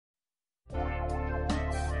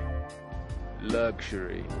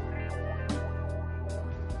luxury,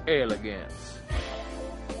 elegance,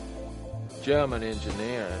 German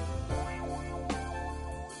engineering.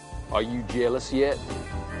 Are you jealous yet?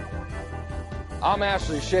 I'm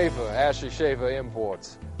Ashley Schaffer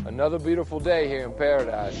Imports. Another beautiful day here in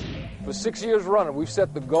paradise. For 6 years running, we've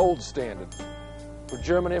set the gold standard for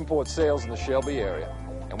German import sales in the Shelby area,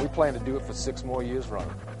 and we plan to do it for 6 more years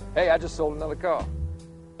running. Hey, I just sold another car.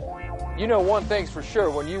 You know one thing's for sure,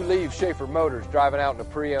 when you leave Schaffer Motors driving out in a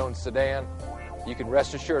pre-owned sedan, you can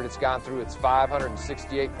rest assured it's gone through its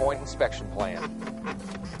 568-point inspection plan.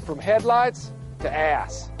 From headlights to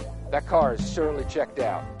ass, that car is surely checked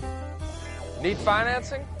out. Need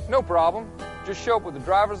financing? No problem. Just show up with a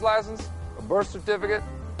driver's license, a birth certificate,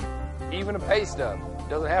 even a pay stub.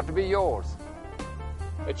 Doesn't have to be yours.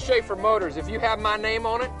 At Schaffer Motors, if you have my name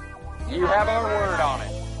on it, you have our word on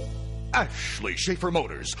it. Ashley Schaffer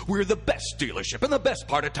Motors. We're the best dealership in the best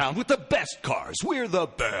part of town with the best cars. We're the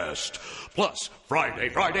best. Plus,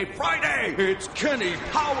 Friday, it's Kenny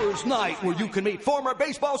Powers night, where you can meet former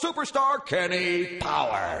baseball superstar Kenny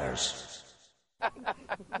Powers.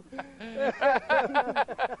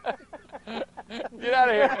 Get out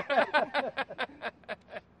of here.